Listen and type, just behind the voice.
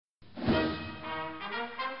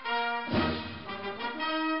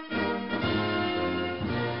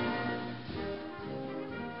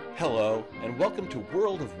Hello, and welcome to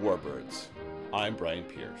World of Warbirds. I'm Brian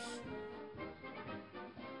Pierce.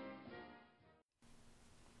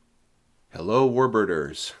 Hello,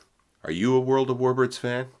 Warbirders. Are you a World of Warbirds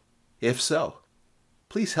fan? If so,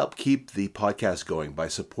 please help keep the podcast going by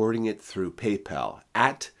supporting it through PayPal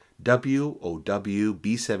at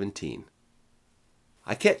WOWB17.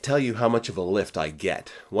 I can't tell you how much of a lift I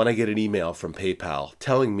get when I get an email from PayPal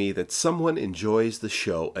telling me that someone enjoys the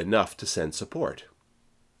show enough to send support.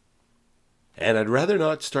 And I'd rather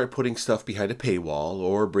not start putting stuff behind a paywall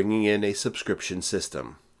or bringing in a subscription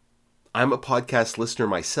system. I'm a podcast listener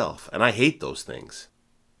myself, and I hate those things.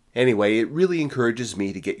 Anyway, it really encourages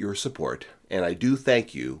me to get your support, and I do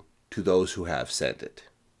thank you to those who have sent it.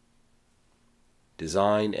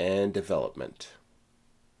 Design and development.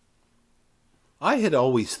 I had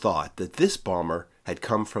always thought that this bomber had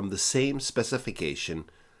come from the same specification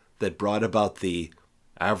that brought about the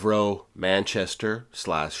Avro Manchester /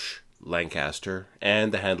 Lancaster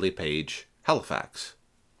and the Handley Page Halifax.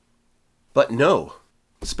 But no,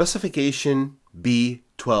 specification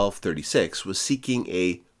B1236 was seeking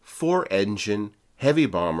a 4-engine heavy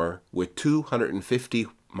bomber with 250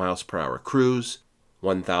 miles per hour cruise,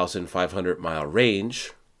 1,500 mile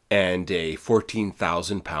range, and a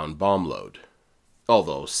 14,000 pound bomb load.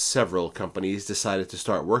 Although several companies decided to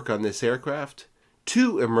start work on this aircraft,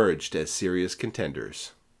 two emerged as serious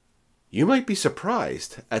contenders. You might be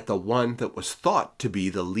surprised at the one that was thought to be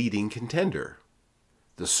the leading contender,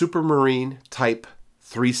 the Supermarine Type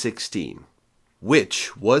 316,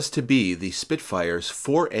 which was to be the Spitfire's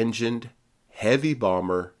 4-engined heavy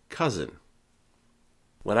bomber cousin.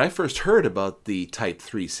 When I first heard about the Type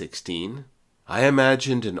 316, I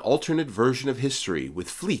imagined an alternate version of history with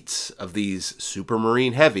fleets of these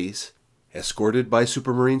Supermarine heavies, escorted by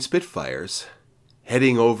Supermarine Spitfires,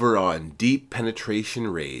 heading over on deep penetration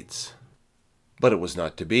raids. But it was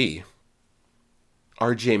not to be.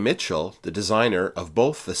 R.J. Mitchell, the designer of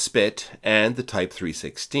both the Spit and the Type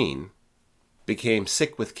 316, became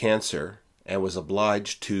sick with cancer and was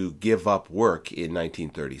obliged to give up work in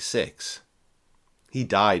 1936. He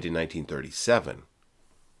died in 1937.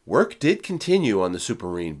 Work did continue on the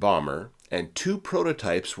Supermarine bomber, and 2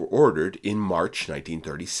 prototypes were ordered in March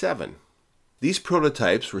 1937. These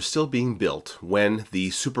prototypes were still being built when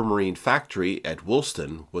the Supermarine factory at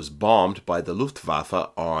Woolston was bombed by the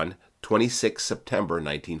Luftwaffe on 26 September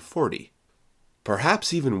 1940.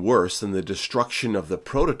 Perhaps even worse than the destruction of the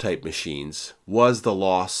prototype machines was the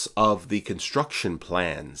loss of the construction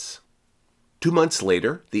plans. 2 months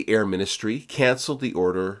later, the Air Ministry canceled the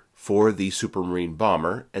order for the Supermarine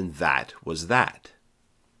bomber, and that was that.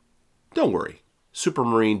 Don't worry,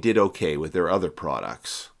 Supermarine did okay with their other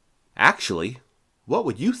products. Actually, what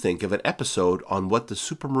would you think of an episode on what the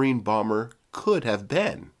Supermarine bomber could have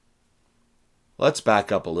been? Let's back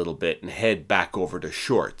up a little bit and head back over to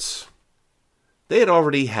Shorts. They had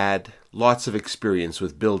already had lots of experience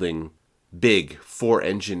with building big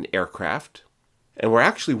 4-engine aircraft, and were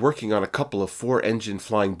actually working on a couple of 4-engine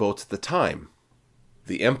flying boats at the time,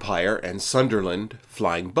 the Empire and Sunderland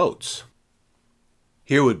flying boats.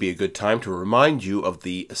 Here would be a good time to remind you of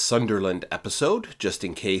the Sunderland episode, just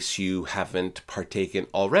in case you haven't partaken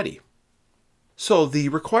already. So the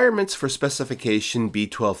requirements for specification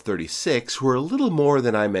B1236 were a little more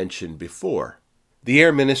than I mentioned before. The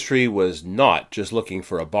Air Ministry was not just looking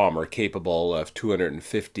for a bomber capable of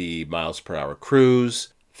 250 miles per hour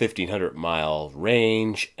cruise, 1,500 mile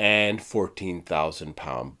range, and 14,000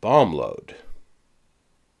 pound bomb load.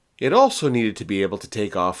 It also needed to be able to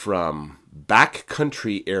take off from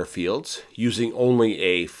backcountry airfields using only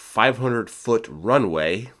a 500-foot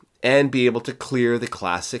runway and be able to clear the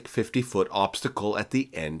classic 50-foot obstacle at the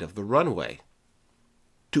end of the runway.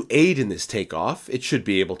 To aid in this takeoff, it should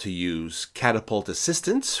be able to use catapult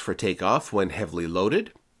assistance for takeoff when heavily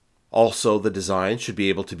loaded. Also, the design should be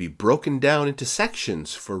able to be broken down into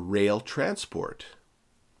sections for rail transport.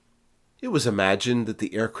 It was imagined that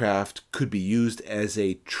the aircraft could be used as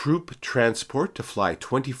a troop transport to fly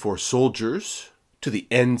 24 soldiers to the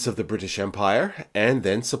ends of the British Empire and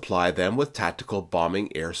then supply them with tactical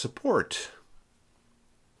bombing air support.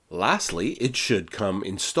 Lastly, it should come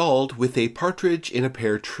installed with a partridge in a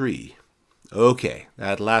pear tree. Okay,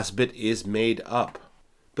 that last bit is made up.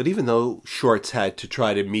 But even though Shorts had to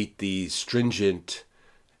try to meet these stringent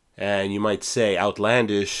and you might say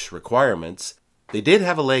outlandish requirements, they did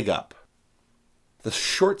have a leg up. The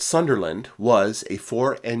Short Sunderland was a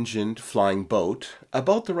 4-engined flying boat,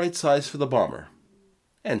 about the right size for the bomber,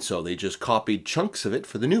 and so they just copied chunks of it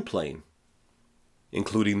for the new plane,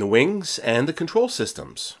 including the wings and the control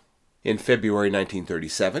systems. In February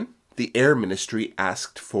 1937, the Air Ministry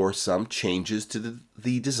asked for some changes to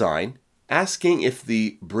the design, asking if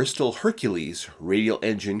the Bristol Hercules radial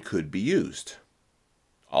engine could be used.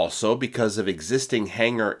 Also, because of existing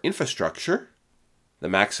hangar infrastructure, the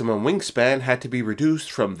maximum wingspan had to be reduced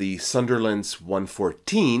from the Sunderland's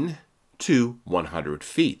 114 to 100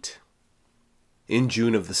 feet. In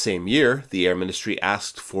June of the same year, the Air Ministry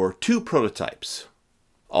asked for 2 prototypes,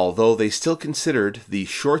 although they still considered the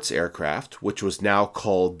Shorts aircraft, which was now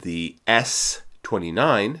called the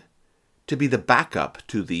S-29, to be the backup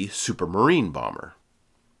to the Supermarine bomber.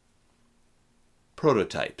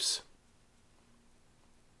 Prototypes.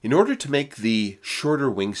 In order to make the shorter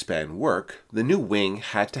wingspan work, the new wing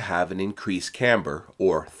had to have an increased camber,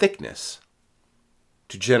 or thickness,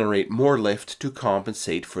 to generate more lift to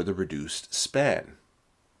compensate for the reduced span.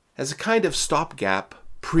 As a kind of stopgap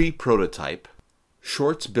pre-prototype,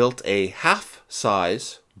 Shorts built a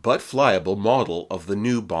half-size but flyable model of the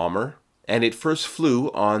new bomber, and it first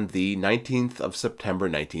flew on the 19th of September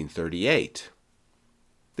 1938.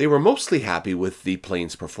 They were mostly happy with the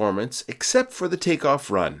plane's performance, except for the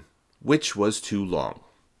takeoff run, which was too long.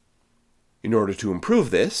 In order to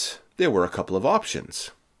improve this, there were a couple of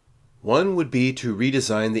options. One would be to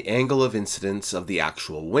redesign the angle of incidence of the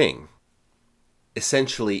actual wing,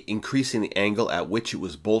 essentially increasing the angle at which it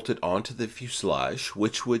was bolted onto the fuselage,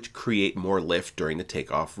 which would create more lift during the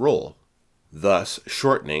takeoff roll, thus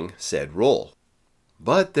shortening said roll.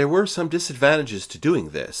 But there were some disadvantages to doing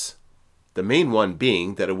this, the main one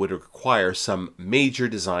being that it would require some major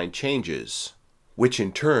design changes, which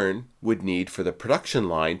in turn would need for the production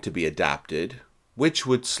line to be adapted, which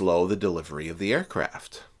would slow the delivery of the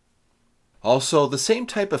aircraft. Also, the same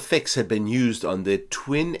type of fix had been used on the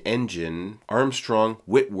twin-engine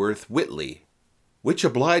Armstrong-Whitworth-Whitley, which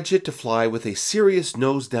obliged it to fly with a serious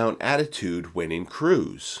nose-down attitude when in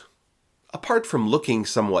cruise. Apart from looking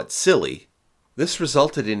somewhat silly, this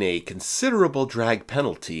resulted in a considerable drag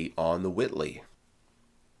penalty on the Whitley.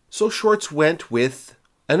 So Shorts went with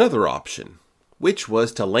another option, which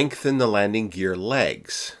was to lengthen the landing gear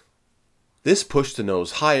legs. This pushed the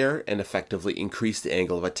nose higher and effectively increased the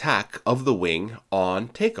angle of attack of the wing on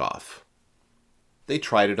takeoff. They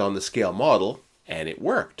tried it on the scale model, and it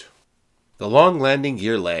worked. The long landing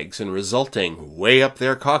gear legs and resulting way up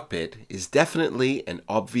their cockpit is definitely an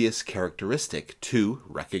obvious characteristic to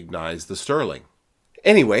recognize the Stirling.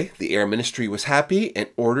 Anyway, the Air Ministry was happy and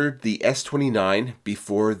ordered the S-29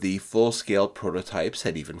 before the full-scale prototypes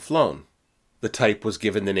had even flown. The type was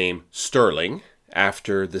given the name Stirling,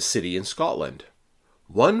 after the city in Scotland.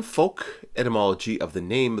 One folk etymology of the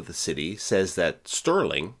name of the city says that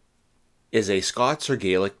Stirling is a Scots or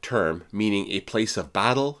Gaelic term meaning a place of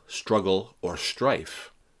battle, struggle, or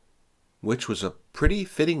strife, which was a pretty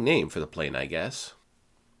fitting name for the plane, I guess.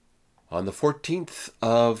 On the 14th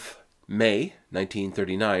of May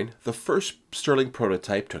 1939, the first Stirling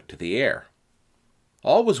prototype took to the air.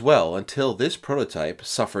 All was well until this prototype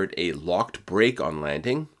suffered a locked brake on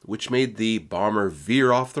landing, which made the bomber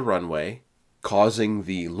veer off the runway, causing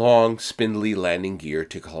the long, spindly landing gear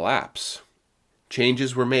to collapse.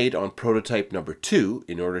 Changes were made on prototype number 2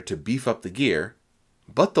 in order to beef up the gear,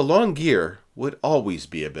 but the long gear would always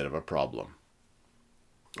be a bit of a problem.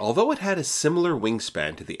 Although it had a similar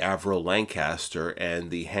wingspan to the Avro Lancaster and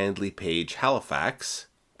the Handley Page Halifax,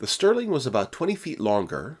 the Stirling was about 20 feet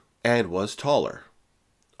longer and was taller.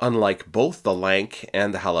 Unlike both the Lanc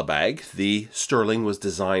and the Halibag, the Stirling was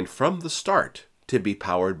designed from the start to be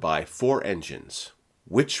powered by 4 engines,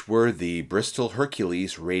 which were the Bristol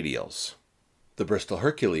Hercules radials. The Bristol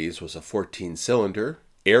Hercules was a 14-cylinder,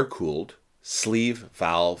 air-cooled,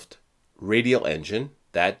 sleeve-valved radial engine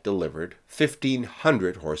that delivered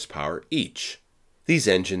 1,500 horsepower each. These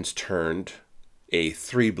engines turned a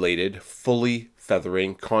 3-bladed, fully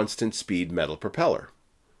feathering, constant-speed metal propeller.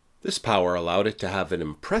 This power allowed it to have an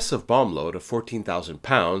impressive bomb load of 14,000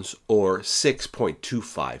 pounds, or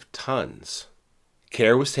 6.25 tons.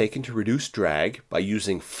 Care was taken to reduce drag by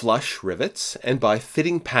using flush rivets and by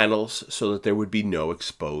fitting panels so that there would be no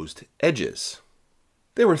exposed edges.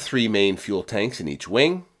 There were 3 main fuel tanks in each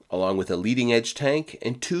wing, along with a leading edge tank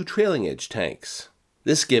and 2 trailing edge tanks,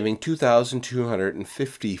 this giving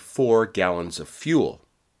 2,254 gallons of fuel.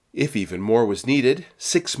 If even more was needed,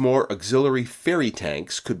 6 more auxiliary ferry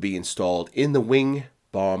tanks could be installed in the wing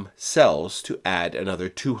bomb cells to add another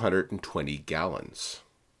 220 gallons.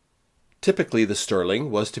 Typically, the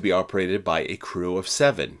Stirling was to be operated by a crew of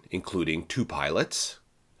 7, including 2 pilots,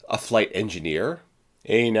 a flight engineer,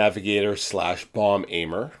 a navigator/bomb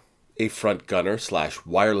aimer, a front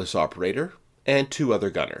gunner/wireless operator, and 2 other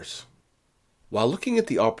gunners. While looking at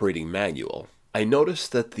the operating manual, I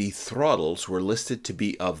noticed that the throttles were listed to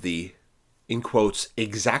be of the, in quotes,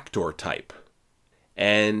 exactor type,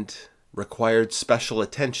 and required special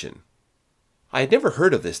attention. I had never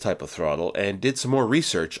heard of this type of throttle and did some more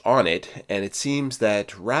research on it, and it seems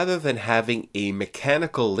that rather than having a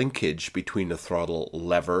mechanical linkage between the throttle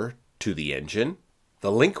lever to the engine,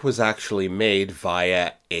 the link was actually made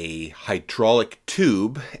via a hydraulic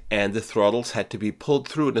tube, and the throttles had to be pulled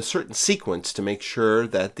through in a certain sequence to make sure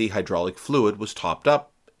that the hydraulic fluid was topped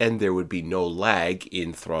up and there would be no lag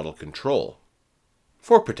in throttle control.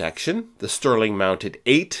 For protection, the Stirling mounted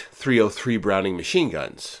 8 303 Browning machine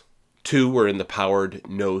guns. 2 were in the powered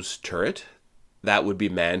nose turret. That would be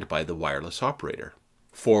manned by the wireless operator.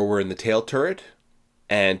 4 were in the tail turret,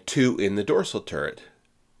 and 2 in the dorsal turret.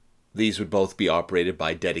 These would both be operated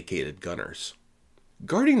by dedicated gunners.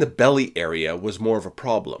 Guarding the belly area was more of a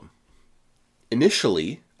problem.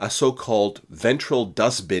 Initially, a so-called ventral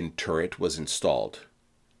dustbin turret was installed,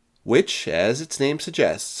 which, as its name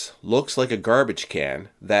suggests, looks like a garbage can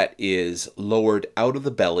that is lowered out of the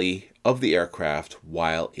belly of the aircraft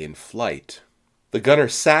while in flight. The gunner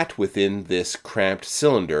sat within this cramped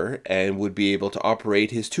cylinder and would be able to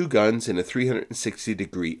operate his 2 guns in a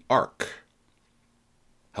 360-degree arc.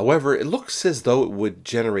 However, it looks as though it would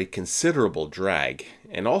generate considerable drag,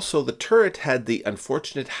 and also the turret had the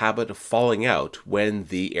unfortunate habit of falling out when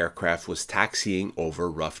the aircraft was taxiing over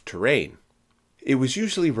rough terrain. It was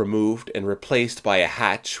usually removed and replaced by a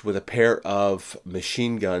hatch with a pair of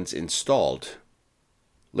machine guns installed.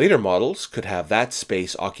 Later models could have that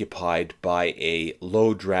space occupied by a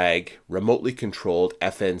low-drag, remotely controlled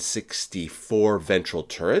FN-64 ventral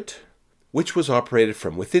turret, which was operated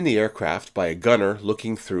from within the aircraft by a gunner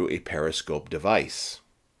looking through a periscope device.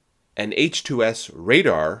 An H-2S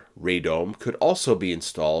radar radome could also be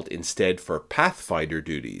installed instead for pathfinder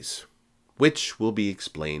duties, which will be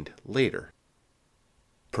explained later.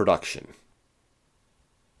 Production.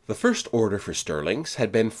 The first order for Stirlings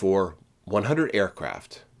had been for 100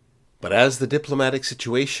 aircraft, but as the diplomatic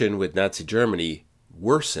situation with Nazi Germany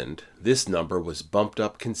worsened, this number was bumped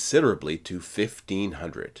up considerably to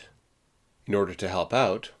 1,500. In order to help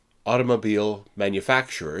out, automobile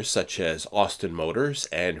manufacturers such as Austin Motors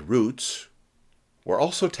and Roots were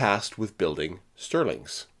also tasked with building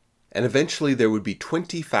Stirlings, and eventually there would be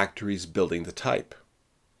 20 factories building the type.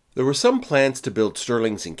 There were some plans to build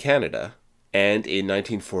Stirlings in Canada, and in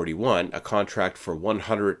 1941 a contract for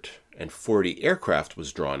 140 aircraft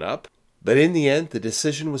was drawn up, but in the end the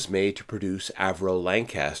decision was made to produce Avro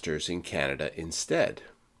Lancasters in Canada instead.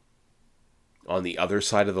 On the other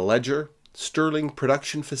side of the ledger, Stirling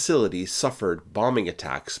production facilities suffered bombing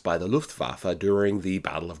attacks by the Luftwaffe during the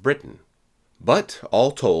Battle of Britain. But,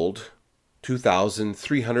 all told,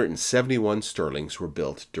 2,371 Stirlings were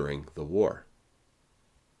built during the war.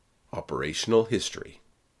 Operational history.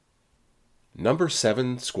 Number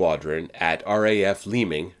 7 Squadron at RAF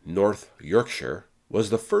Leeming, North Yorkshire, was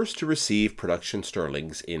the first to receive production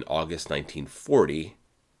Stirlings in August 1940,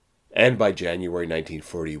 and by January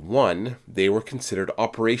 1941, they were considered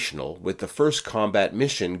operational, with the first combat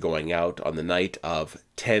mission going out on the night of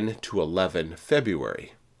 10 to 11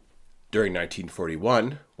 February. During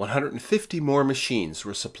 1941, 150 more machines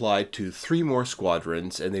were supplied to 3 more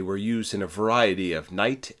squadrons, and they were used in a variety of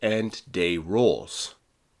night and day roles.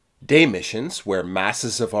 Day missions, where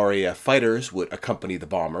masses of RAF fighters would accompany the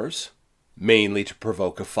bombers, mainly to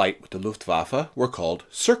provoke a fight with the Luftwaffe, were called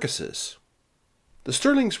circuses. The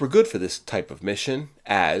Stirlings were good for this type of mission,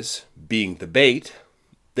 as, being the bait,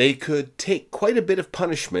 they could take quite a bit of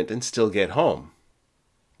punishment and still get home,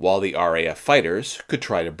 while the RAF fighters could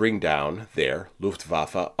try to bring down their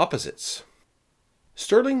Luftwaffe opposites.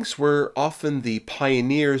 Stirlings were often the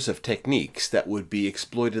pioneers of techniques that would be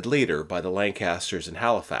exploited later by the Lancasters and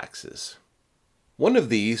Halifaxes. One of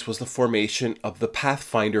these was the formation of the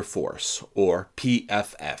Pathfinder Force, or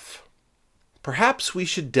PFF. Perhaps we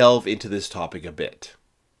should delve into this topic a bit.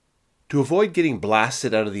 To avoid getting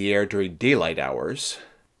blasted out of the air during daylight hours,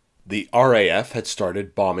 the RAF had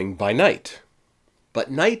started bombing by night.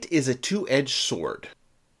 But night is a two-edged sword.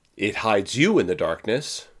 It hides you in the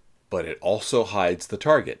darkness, but it also hides the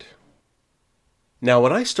target. Now,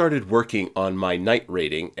 when I started working on my night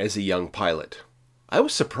rating as a young pilot, I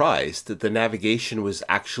was surprised that the navigation was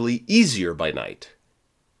actually easier by night.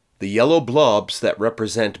 The yellow blobs that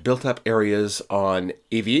represent built-up areas on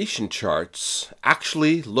aviation charts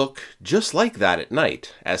actually look just like that at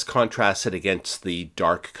night, as contrasted against the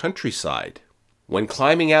dark countryside. When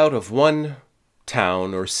climbing out of one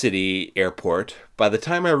town or city airport, by the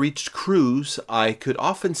time I reached cruise, I could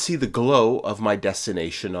often see the glow of my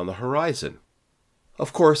destination on the horizon.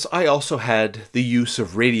 Of course, I also had the use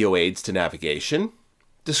of radio aids to navigation,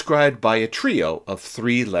 described by a trio of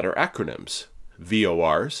three-letter acronyms: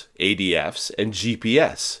 VORs, ADFs, and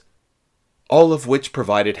GPS, all of which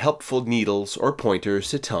provided helpful needles or pointers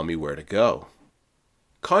to tell me where to go.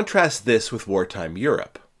 Contrast this with wartime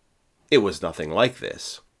Europe. It was nothing like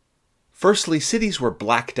this. Firstly, cities were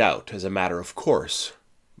blacked out as a matter of course,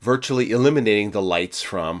 virtually eliminating the lights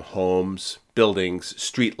from homes, buildings,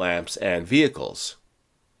 street lamps, and vehicles.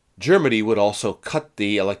 Germany would also cut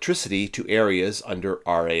the electricity to areas under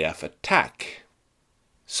RAF attack.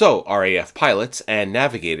 So RAF pilots and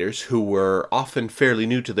navigators, who were often fairly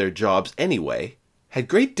new to their jobs anyway, had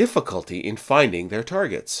great difficulty in finding their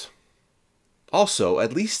targets. Also,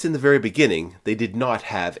 at least in the very beginning, they did not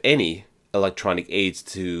have any electronic aids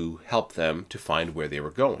to help them to find where they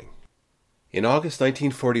were going. In August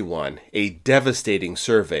 1941, a devastating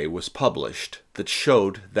survey was published that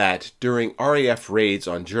showed that during RAF raids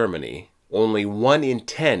on Germany, only 1 in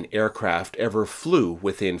 10 aircraft ever flew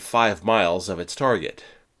within 5 miles of its target.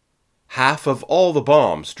 Half of all the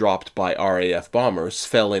bombs dropped by RAF bombers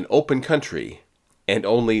fell in open country, and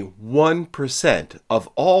only 1% of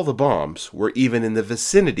all the bombs were even in the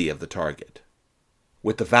vicinity of the target.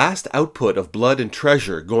 With the vast output of blood and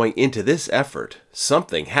treasure going into this effort,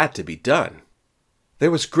 something had to be done. There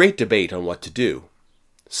was great debate on what to do.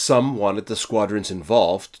 Some wanted the squadrons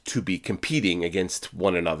involved to be competing against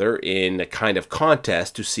one another in a kind of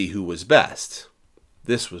contest to see who was best.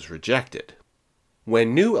 This was rejected.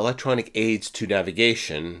 When new electronic aids to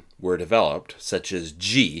navigation were developed, such as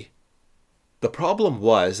G, the problem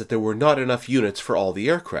was that there were not enough units for all the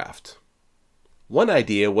aircraft. One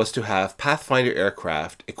idea was to have Pathfinder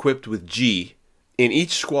aircraft equipped with G in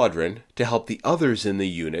each squadron to help the others in the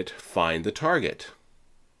unit find the target.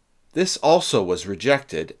 This also was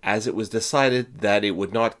rejected, as it was decided that it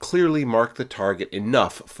would not clearly mark the target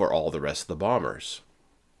enough for all the rest of the bombers.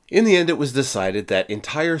 In the end, it was decided that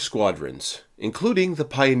entire squadrons, including the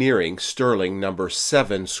pioneering Stirling No.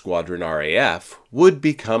 7 Squadron RAF, would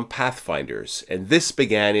become Pathfinders, and this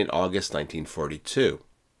began in August 1942.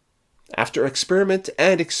 After experiment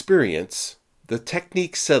and experience, the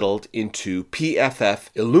technique settled into PFF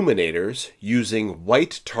illuminators using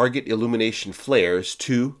white target illumination flares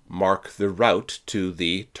to mark the route to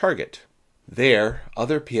the target. There,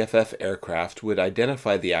 other PFF aircraft would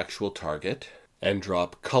identify the actual target and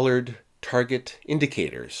drop colored target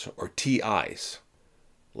indicators, or TIs.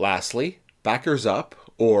 Lastly, backers up,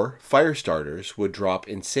 or fire starters, would drop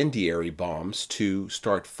incendiary bombs to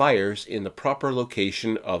start fires in the proper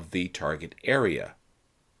location of the target area.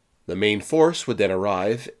 The main force would then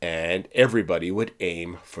arrive, and everybody would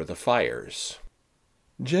aim for the fires.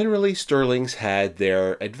 Generally, Stirlings had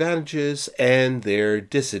their advantages and their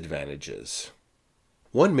disadvantages.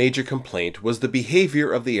 One major complaint was the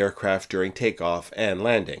behavior of the aircraft during takeoff and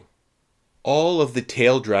landing. All of the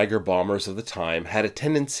tail dragger bombers of the time had a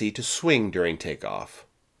tendency to swing during takeoff.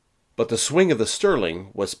 But the swing of the Stirling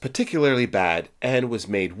was particularly bad and was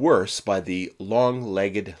made worse by the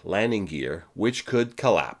long-legged landing gear, which could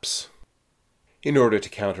collapse. In order to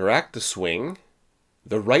counteract the swing,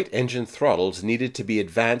 the right engine throttles needed to be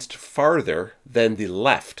advanced farther than the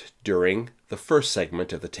left during the first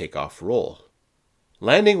segment of the takeoff roll.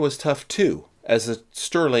 Landing was tough too, as the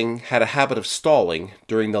Stirling had a habit of stalling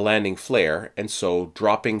during the landing flare and so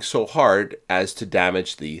dropping so hard as to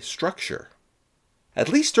damage the structure. At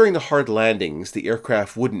least during the hard landings, the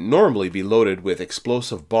aircraft wouldn't normally be loaded with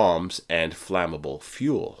explosive bombs and flammable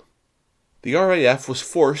fuel. The RAF was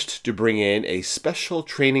forced to bring in a special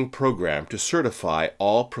training program to certify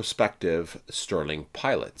all prospective Stirling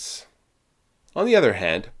pilots. On the other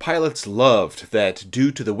hand, pilots loved that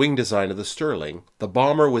due to the wing design of the Stirling, the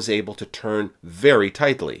bomber was able to turn very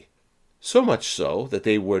tightly. So much so that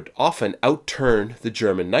they would often outturn the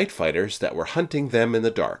German night fighters that were hunting them in the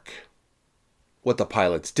dark. What the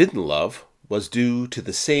pilots didn't love was due to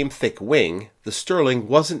the same thick wing, the Stirling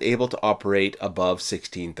wasn't able to operate above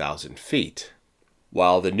 16,000 feet,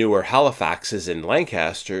 while the newer Halifaxes and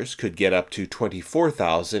Lancasters could get up to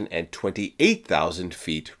 24,000 and 28,000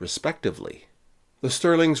 feet respectively. The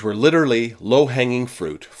Stirlings were literally low-hanging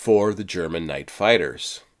fruit for the German night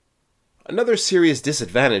fighters. Another serious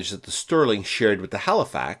disadvantage that the Stirling shared with the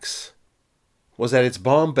Halifax was that its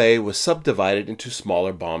bomb bay was subdivided into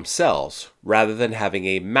smaller bomb cells, rather than having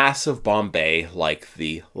a massive bomb bay like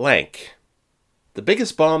the Lank. The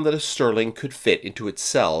biggest bomb that a Stirling could fit into its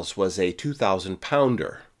cells was a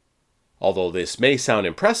 2,000-pounder. Although this may sound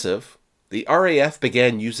impressive, the RAF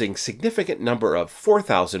began using significant number of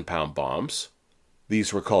 4,000-pound bombs.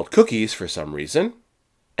 These were called cookies for some reason,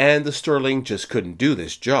 and the Stirling just couldn't do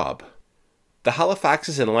this job. The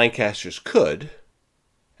Halifaxes and Lancasters could,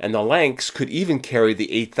 and the Lancs could even carry the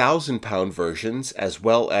 8,000-pound versions as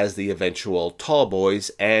well as the eventual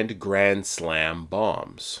Tallboys and Grand Slam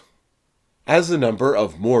bombs. As the number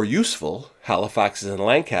of more useful Halifaxes and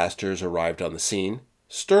Lancasters arrived on the scene,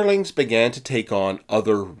 Stirlings began to take on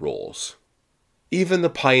other roles. Even the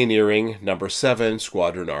pioneering No. 7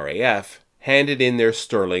 Squadron RAF handed in their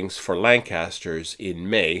Stirlings for Lancasters in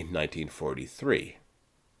May 1943.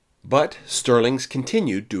 But Stirlings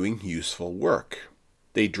continued doing useful work.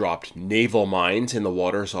 They dropped naval mines in the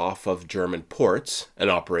waters off of German ports, an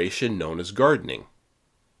operation known as gardening.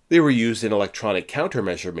 They were used in electronic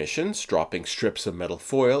countermeasure missions, dropping strips of metal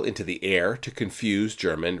foil into the air to confuse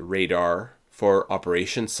German radar for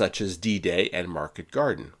operations such as D-Day and Market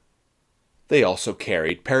Garden. They also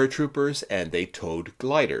carried paratroopers and they towed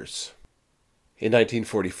gliders. In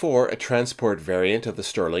 1944, a transport variant of the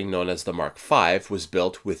Stirling known as the Mark V was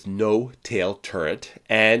built with no tail turret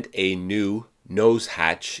and a new nose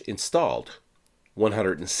hatch installed.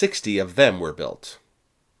 160 of them were built.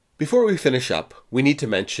 Before we finish up, we need to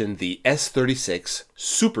mention the S-36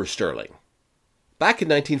 Super Stirling. Back in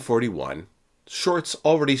 1941, Shorts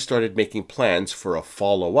already started making plans for a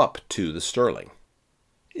follow-up to the Stirling.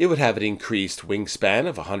 It would have an increased wingspan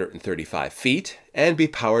of 135 feet and be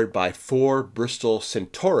powered by 4 Bristol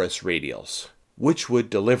Centaurus radials, which would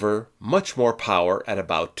deliver much more power at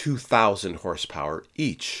about 2,000 horsepower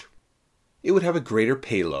each. It would have a greater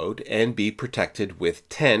payload and be protected with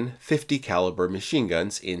 10 50 caliber machine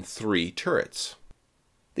guns in 3 turrets.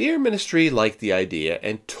 The Air Ministry liked the idea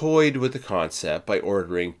and toyed with the concept by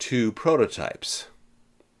ordering 2 prototypes.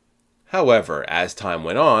 However, as time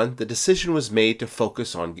went on, the decision was made to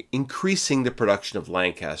focus on increasing the production of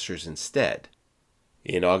Lancasters instead.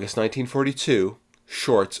 In August 1942,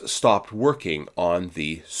 Shorts stopped working on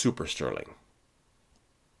the Super Stirling.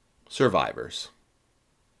 Survivors.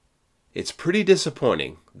 It's pretty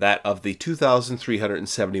disappointing that of the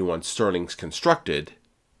 2,371 Stirlings constructed,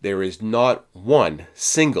 there is not one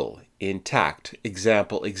single intact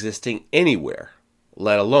example existing anywhere,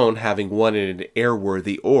 let alone having one in an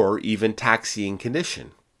airworthy or even taxiing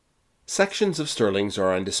condition. Sections of Stirlings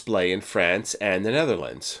are on display in France and the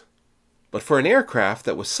Netherlands. But for an aircraft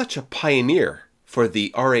that was such a pioneer for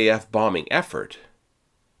the RAF bombing effort,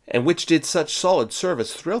 and which did such solid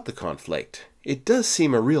service throughout the conflict, it does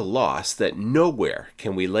seem a real loss that nowhere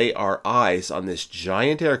can we lay our eyes on this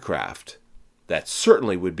giant aircraft that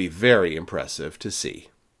certainly would be very impressive to see.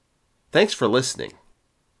 Thanks for listening.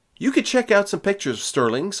 You can check out some pictures of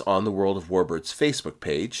Stirlings on the World of Warbirds Facebook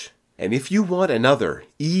page, and if you want another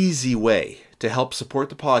easy way to help support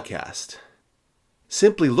the podcast,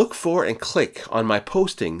 simply look for and click on my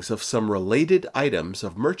postings of some related items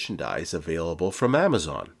of merchandise available from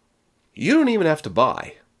Amazon. You don't even have to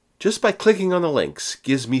buy. Just by clicking on the links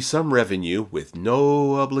gives me some revenue with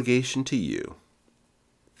no obligation to you.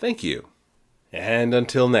 Thank you. And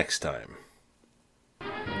until next time.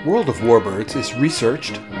 World of Warbirds is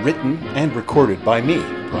researched, written, and recorded by me,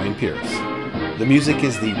 Brian Pierce. The music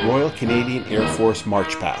is the Royal Canadian Air Force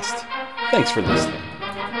March Past. Thanks for listening.